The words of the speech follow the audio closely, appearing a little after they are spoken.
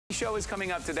Show is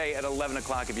coming up today at 11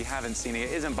 o'clock. If you haven't seen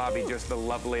it, isn't Bobby just the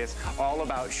loveliest? All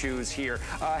about shoes here.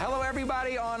 Hello,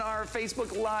 everybody on our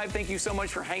Facebook Live. Thank you so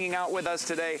much for hanging out with us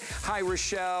today. Hi,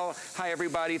 Rochelle. Hi,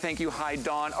 everybody. Thank you. Hi,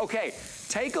 Dawn. Okay.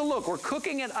 Take a look. We're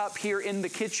cooking it up here in the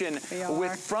kitchen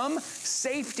from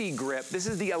SafeTGrip. This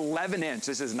is the 11-inch.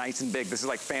 This is nice and big. This is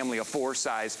like family of 4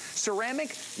 size.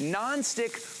 Ceramic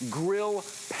non-stick grill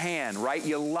pan, right?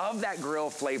 You love that grill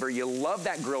flavor. You love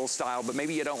that grill style, but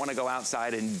maybe you don't want to go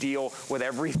outside and deal with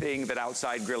everything that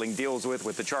outside grilling deals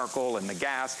with the charcoal and the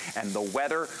gas and the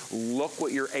weather. Look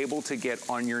what you're able to get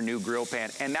on your new grill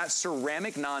pan. And that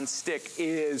ceramic non-stick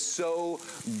is so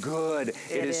good.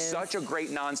 It is such a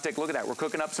great non-stick. Look at that. We're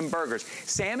cooking up some burgers.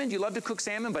 Salmon, you love to cook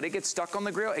salmon, but it gets stuck on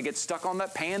the grill. It gets stuck on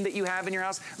that pan that you have in your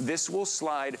house. This will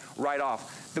slide right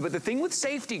off. But the thing with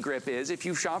SafeTGrip is, if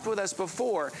you've shopped with us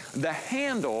before, the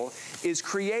handle is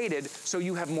created so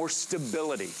you have more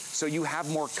stability, so you have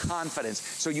more confidence,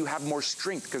 so you have more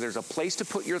strength, because there's a place to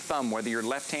put your thumb, whether you're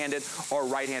left-handed or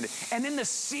right-handed. And then the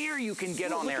sear you can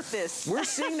get on there. Look at this. We're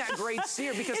seeing that great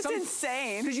sear because it's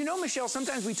insane. Because you know, Michelle,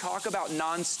 sometimes we talk about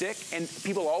non-stick, and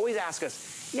people always ask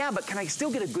us, yeah, but can I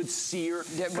still get a good sear?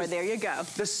 Well, there you go.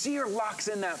 The sear locks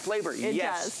in that flavor.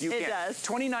 Yes, you can. It does.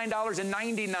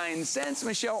 $29.99.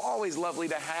 Michelle, always lovely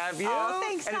to have you. Oh,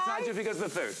 thanks, And it's not just because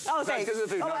of the food. Oh, thanks. Because of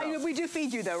the food. No. We do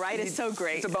feed you, though, right? It's so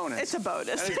great. It's a bonus. It's a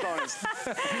bonus. It's a bonus.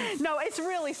 No, it's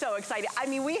really so exciting. I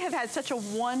mean, we have had such a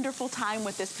wonderful time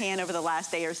with this pan over the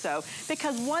last day or so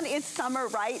because, one, it's summer,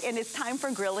 right? And it's time for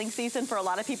grilling season for a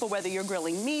lot of people, whether you're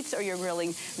grilling meats or you're grilling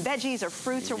veggies or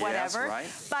fruits or whatever. Right.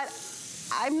 But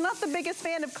I'm not the biggest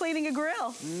fan of cleaning a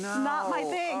grill. No. Not my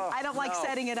thing. I don't like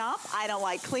setting it up. I don't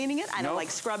like cleaning it. I don't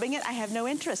like scrubbing it. I have no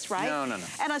interest, right? No.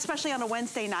 And especially on a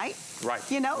Wednesday night. Right.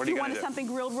 You know, if you wanted something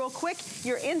grilled real quick,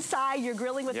 you're inside, you're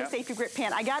grilling with the SafeTGrip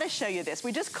pan. I gotta show you this.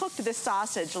 We just cooked this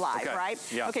sausage live, right?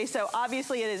 Yeah. Okay, so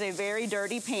obviously it is a very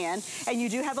dirty pan, and you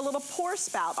do have a little pour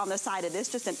spout on the side of this,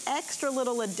 just an extra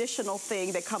little additional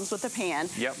thing that comes with the pan.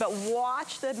 Yep. But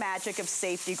watch the magic of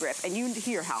SafeTGrip, and you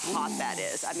hear how hot that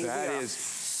is. I mean, that is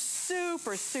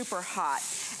super, super hot.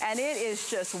 And it is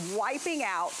just wiping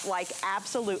out like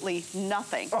absolutely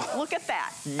nothing. Oh. Look at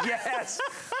that. Yes.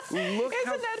 Look Isn't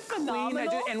how that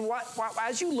phenomenal? Clean and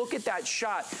as you look at that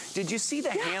shot, did you see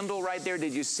the handle right there?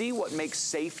 Did you see what makes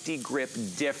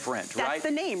SafeTGrip different, right? That's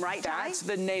the name, right, Ty? That's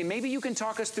the name. Maybe you can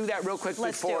talk us through that real quick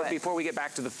before we get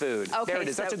back to the food. Okay, there it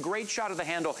is. That's a great shot of the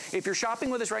handle. If you're shopping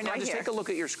with us right now, just take a look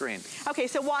at your screen. Okay,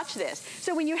 so watch this.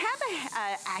 So when you have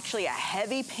actually a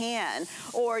heavy pan,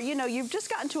 or you know, you've just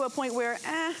gotten to a point where,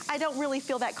 I don't really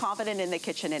feel that confident in the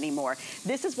kitchen anymore.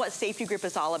 This is what SafeTGrip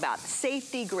is all about.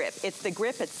 SafeTGrip. It's the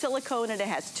grip, it's silicone, and it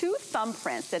has 2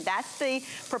 thumbprints, and that's the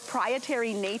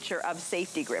proprietary nature of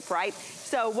SafeTGrip, right?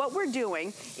 So what we're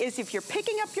doing is, if you're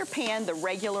picking up your pan the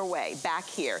regular way, back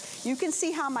here, you can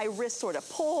see how my wrist sort of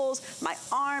pulls, my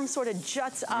arm sort of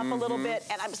juts up a little bit,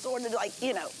 and I'm sort of like,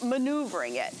 you know,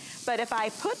 maneuvering it. But if I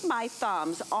put my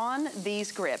thumbs on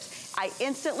these grips, I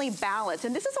instantly balance.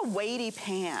 And this is a weighty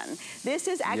pan. This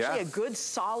is actually a good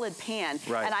solid pan.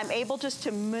 Right. And I'm able just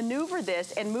to maneuver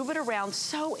this and move it around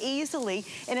so easily.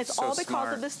 And it's all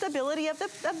because of the stability of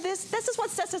this. This is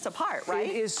what sets us apart, right?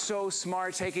 It is so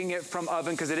smart, taking it from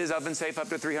oven, because it is oven safe up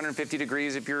to 350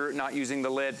 degrees if you're not using the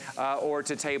lid, or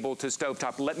to table to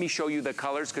stovetop. Let me show you the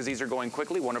colors, because these are going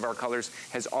quickly. One of our colors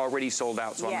has already sold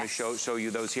out, so I'm going to show you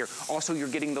those here. Also, you're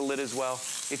getting the lid as well.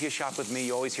 If you shop with me,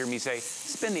 you always hear me say,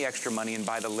 spend the extra money and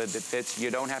buy the lid that fits. You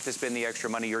don't have to spend the extra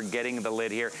money. You're getting the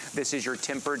lid here. This is your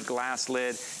tempered glass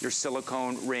lid, your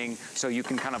silicone ring, so you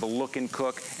can kind of look and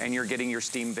cook, and you're getting your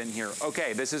steam vent here.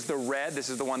 Okay, this is the red. This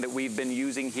is the one that we've been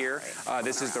using here.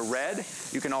 This is the red.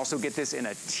 You can also get this in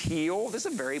a teal. This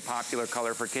is a very popular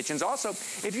color for kitchens. Also,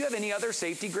 if you have any other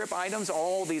SafeTGrip items,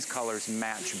 all these colors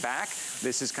match back.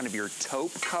 This is kind of your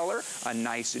taupe color, a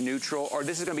nice neutral, or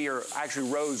this is going to be your actually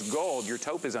rose gold. Your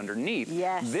taupe is underneath.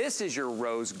 Yes. This is your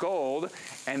rose gold,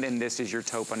 and then this is your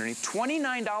taupe underneath.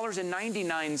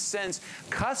 $29.99,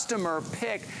 customer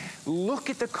pick. Look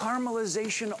at the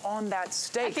caramelization on that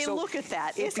steak. Okay, so look at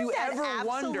that. If you ever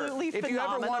wonder,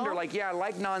 like, yeah, I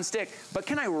like non-stick, but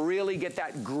can I really get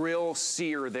that grill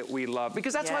sear that we love?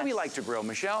 Because that's why we like to grill,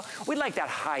 Michelle. We like that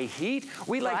high heat.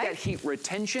 We like that heat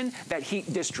retention, that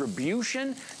heat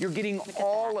distribution. You're getting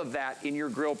all of that in your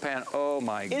grill pan. Oh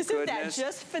my goodness. Isn't that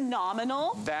just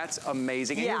phenomenal? That's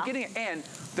amazing. And you're getting it. And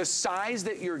the size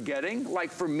that you're getting, like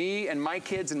for me and my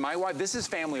kids and my wife, this is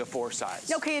family of 4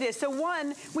 size. Okay, it is. So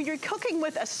one, when you're cooking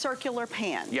with a circular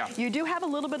pan, you do have a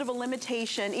little bit of a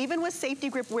limitation, even with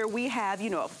SafeTGrip where we have, you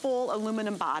know, a full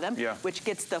aluminum bottom, which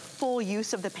gets the full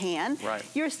use of the pan.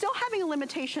 You're still having a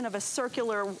limitation of a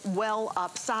circular well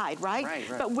upside, right?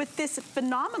 But with this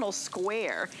phenomenal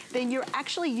square, then you're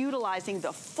actually utilizing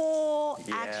the full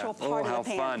actual part of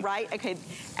the pan, right? Okay,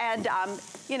 and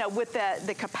you know, with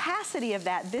the capacity of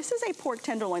that, this is a pork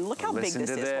tenderloin. Look how big this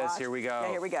is, Ross. Here we go.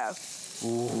 Okay, here we go.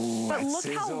 Ooh, but look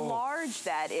how large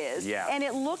that is. And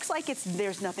it looks like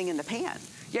there's nothing in the pan.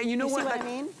 Yeah, you know what? See what I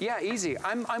mean? Yeah, easy.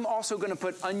 I'm also going to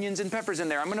put onions and peppers in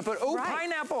there. I'm going to put,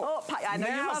 pineapple. Oh, I know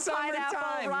you love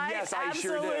pineapple, right? Yes, I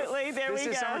sure do. Absolutely, there we go. This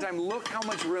is summertime. Look how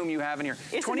much room you have in here.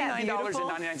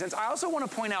 $29.99. I also want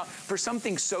to point out, for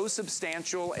something so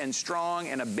substantial and strong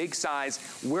and a big size,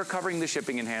 we're covering the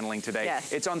shipping and handling today.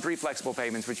 It's on 3 flexible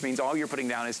payments, which means all you're putting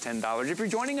down is $10. If you're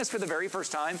joining us for the very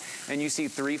first time and you see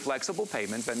 3 flexible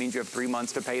payments, that means you have 3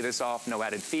 months to pay this off. No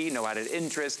added fee, no added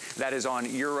interest. That is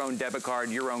on your own debit card,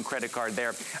 your own credit card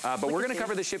there. But we're going to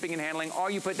cover the shipping and handling. All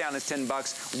you put down is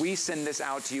 $10. We send this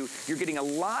out to you. You're getting a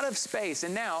lot of space.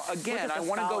 And now, again, I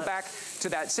want to go back to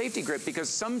that SafeTGrip because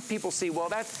some people see, well,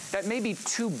 that may be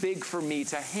too big for me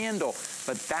to handle.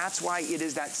 But that's why it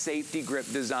is that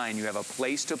SafeTGrip design. You have a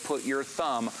place to put your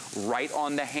thumb right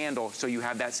on the handle so you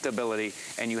have that stability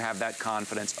and you have that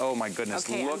confidence. Oh my goodness,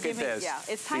 look at this. Yeah,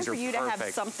 it's time for you to have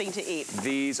something to eat.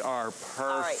 These are perfect.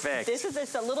 All right, this is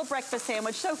just a little breakfast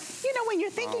sandwich. So, you know, when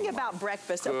you're thinking about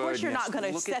breakfast, of course you're not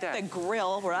going to set the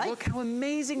grill, right? Look how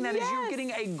amazing that is. You're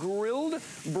getting a grilled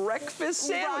breakfast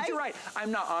sandwich. You're right.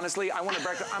 I'm not, honestly, I want a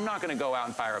breakfast. I'm not going to go out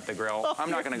and fire up the grill. I'm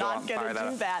not going to go out and fire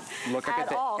that up. Look at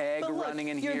the egg running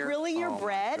in here. You're grilling your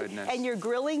bread and you're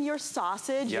grilling your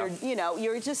sausage. You know,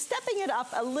 you're just stepping it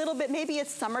up a little bit. Maybe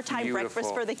it's summertime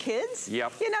breakfast for the kids. You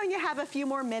know, you have a few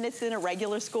more minutes than a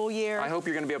regular school year. I hope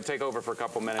you're going to be able to take over for a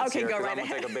couple minutes here. Go right I'm going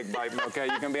to take a big bite. Okay,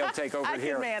 you're going to be able to take over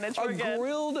here. I can manage. A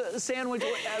grilled sandwich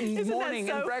morning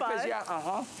and breakfast.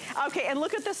 Fun? Okay, and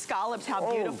look at the scallops.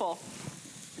 How beautiful.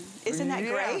 Isn't that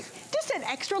great? Just an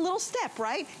extra little step,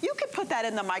 right? You could put that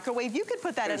in the microwave. You could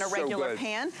put that in a regular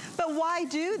pan. But why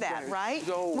do that, right?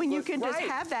 When you can just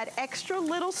have that extra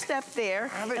little step there.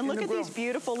 And look at these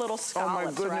beautiful little scallops, oh my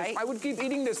goodness. right? I would keep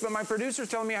eating this, but my producer's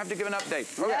telling me I have to give an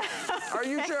update. Okay. Are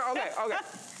you sure? Okay, okay.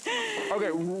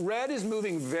 Okay, red is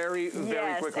moving very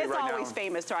quickly right now. It's always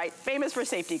famous, right? Famous for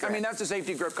SafeTGrip. I mean, that's the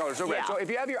SafeTGrip color. So red. So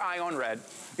if you have your eye on red,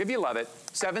 if you love it,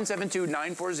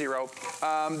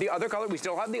 772-940. The other color, we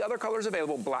still have the other colors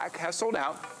available. Black has sold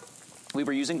out. We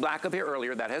were using black up here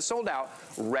earlier. That has sold out.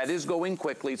 Red is going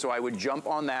quickly, so I would jump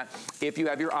on that. If you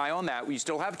have your eye on that, we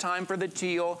still have time for the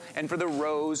teal and for the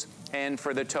rose and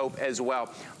for the taupe as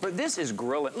well. But this is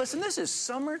grilling. Listen, this is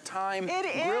summertime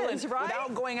grilling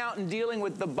without going out and dealing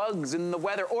with the bugs and the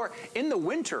weather. Or in the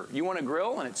winter, you want to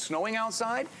grill and it's snowing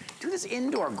outside, do this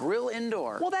indoor, grill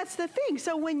indoor. Well, that's the thing.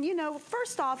 So when, you know,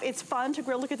 first off, it's fun to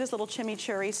grill. Look at this little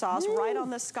chimichurri sauce right on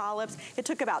the scallops. It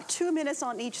took about 2 minutes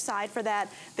on each side for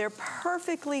that. They're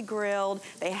perfectly grilled.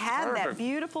 They have that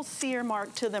beautiful sear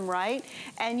mark to them, right?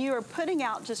 And you are putting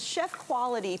out just chef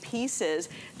quality pieces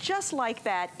just like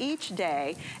that each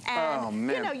day. And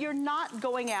you know, you're not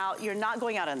going out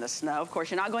in the snow. Of course,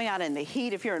 you're not going out in the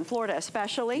heat if you're in Florida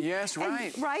especially. Yes,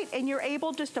 right. Right, and you're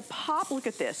able just to pop, look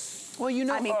at this. Well, you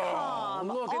know, I mean, come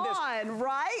look at this.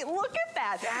 Right? Look at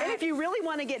that. And if you really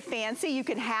want to get fancy, you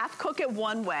can half cook it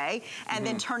one way and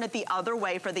then turn it the other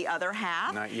way for the other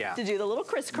half to do the little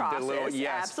crisscrosses.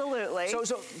 Absolutely.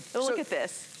 So look at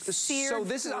this. So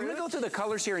this is, I'm going to go through the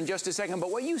colors here in just a second,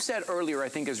 but what you said earlier I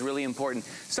think is really important.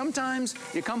 Sometimes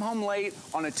you come home late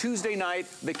on a Tuesday night,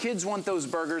 the kids want those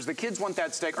burgers, the kids want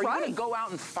that steak. Are you going to go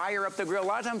out and fire up the grill? A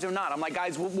lot of times they're not. I'm like,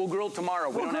 guys, we'll grill tomorrow.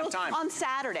 We don't have time. On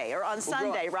Saturday or on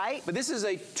Sunday, right? But this is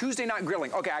a Tuesday night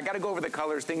grilling. Okay, I got to go over the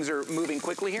colors. Things are moving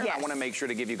quickly here. I want to make sure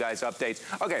to give you guys updates.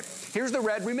 Okay, here's the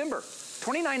red. Remember,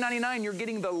 $29.99, you're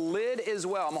getting the lid as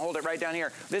well. I'm gonna hold it right down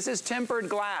here. This is tempered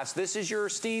glass. This is your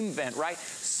steam vent, right?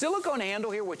 Silicone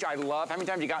handle here, which I love. How many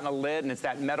times you gotten a lid and it's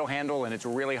that metal handle and it's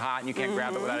really hot and you can't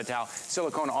grab it without a towel?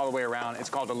 Silicone all the way around. It's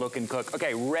called a look and cook.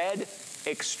 Okay, red,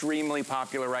 extremely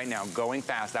popular right now, going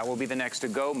fast. That will be the next to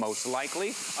go, most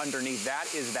likely. Underneath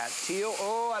that is that teal.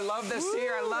 Oh, I love the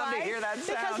sear. I love to hear that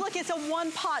sound. Because look, it's a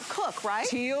one-pot cook, right?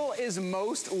 Teal is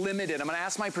most limited. I'm gonna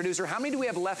ask my producer, how many do we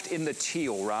have left in the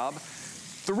teal, Rob?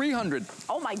 300.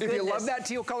 Oh my goodness. If you love that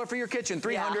teal color for your kitchen,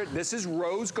 300. This is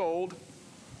rose gold.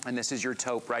 And this is your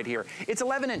taupe right here. It's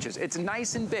 11 inches. It's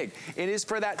nice and big. It is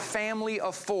for that family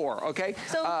of 4, okay?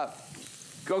 So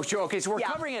Go show. Okay, so we're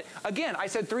covering it. Again, I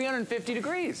said 350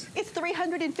 degrees. It's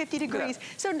 350 degrees.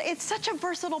 So it's such a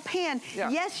versatile pan.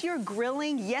 Yes, you're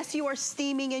grilling. Yes, you are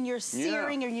steaming and you're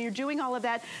searing and you're doing all of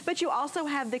that. But you also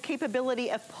have the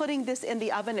capability of putting this in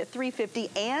the oven at 350,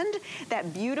 and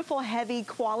that beautiful heavy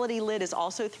quality lid is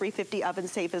also 350 oven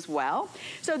safe as well.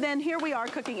 So then here we are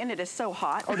cooking, and it is so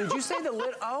hot. Oh, did you say the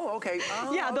lid? Oh, okay.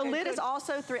 Oh, yeah, the lid is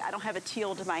also I don't have a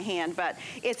teal to my hand, but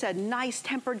it's a nice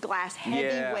tempered glass,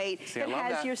 heavyweight. See, it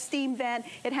has your steam vent.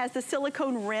 It has the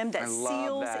silicone rim that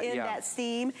seals in that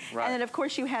steam. Right. And then, of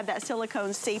course, you have that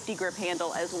silicone safety grip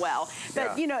handle as well.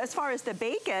 But, you know, as far as the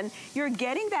bacon, you're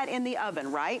getting that in the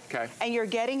oven, right? Okay. And you're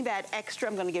getting that extra.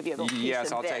 I'm going to give you a little piece of this.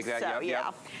 Yes, I'll take that.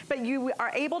 So, But you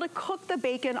are able to cook the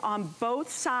bacon on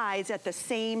both sides at the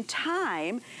same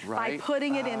time by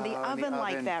putting it in the oven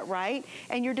like that, right?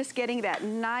 And you're just getting that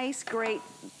nice, great,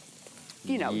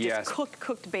 you know, just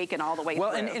cooked bacon all the way through.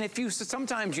 Well, and if you,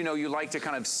 sometimes, you know, you like to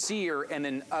kind of sear and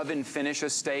then oven finish a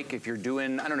steak. If you're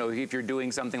doing, I don't know, if you're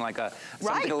doing something like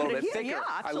something a little bit thicker. Yeah,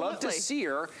 I love to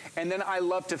sear, and then I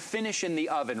love to finish in the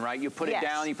oven, right? You put it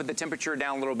down, you put the temperature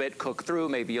down a little bit, cook through.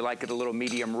 Maybe you like it a little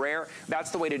medium rare. That's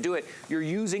the way to do it. You're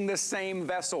using the same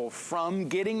vessel from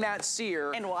getting that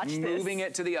sear, and moving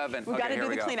it to the oven. We've got to do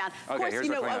the clean out. Of course, you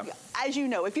know, as you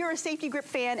know, if you're a SafeTGrip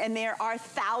fan, and there are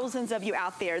thousands of you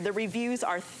out there, the reviews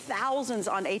are thousands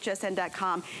on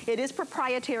hsn.com. It is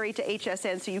proprietary to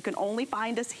HSN, so you can only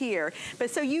find us here. But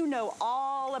so you know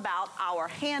all about our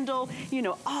handle, you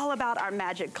know all about our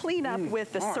magic cleanup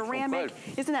with the ceramic.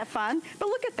 So isn't that fun? But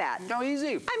look at that. How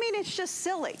easy. I mean, it's just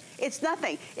silly. It's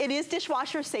nothing. It is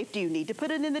dishwasher safe. Do you need to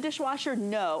put it in the dishwasher?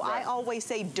 No. I always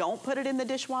say don't put it in the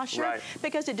dishwasher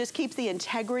because it just keeps the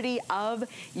integrity of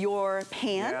your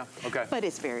pan. But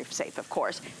it's very safe, of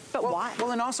course. But why?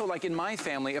 Well, and also, like in my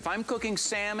family, if I'm cooking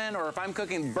salmon or if I'm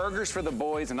cooking burgers for the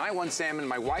boys and I want salmon,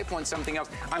 my wife wants something else,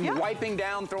 I'm wiping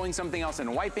down, throwing something else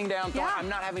and wiping down, I'm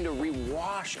not having to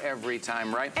rewash every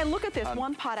time, right? And look at this,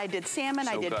 one pot I did salmon,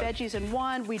 I did veggies in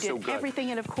one, we did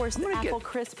everything, and of course the apple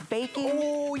crisp baking.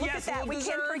 Oh, look at that, we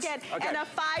can't forget, and a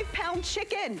 5-pound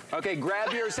chicken. Okay,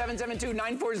 grab your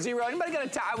 772-940. Anybody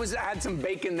got I had some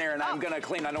bacon there and I'm gonna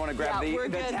clean. I don't wanna grab the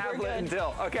tablet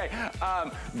until,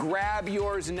 grab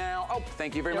yours now. Oh,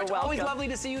 thank you very much. Welcome. Always lovely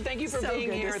to see you. Thank you for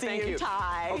being here. Thank you.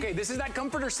 Ty. Okay, this is that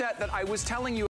comforter set that I was telling you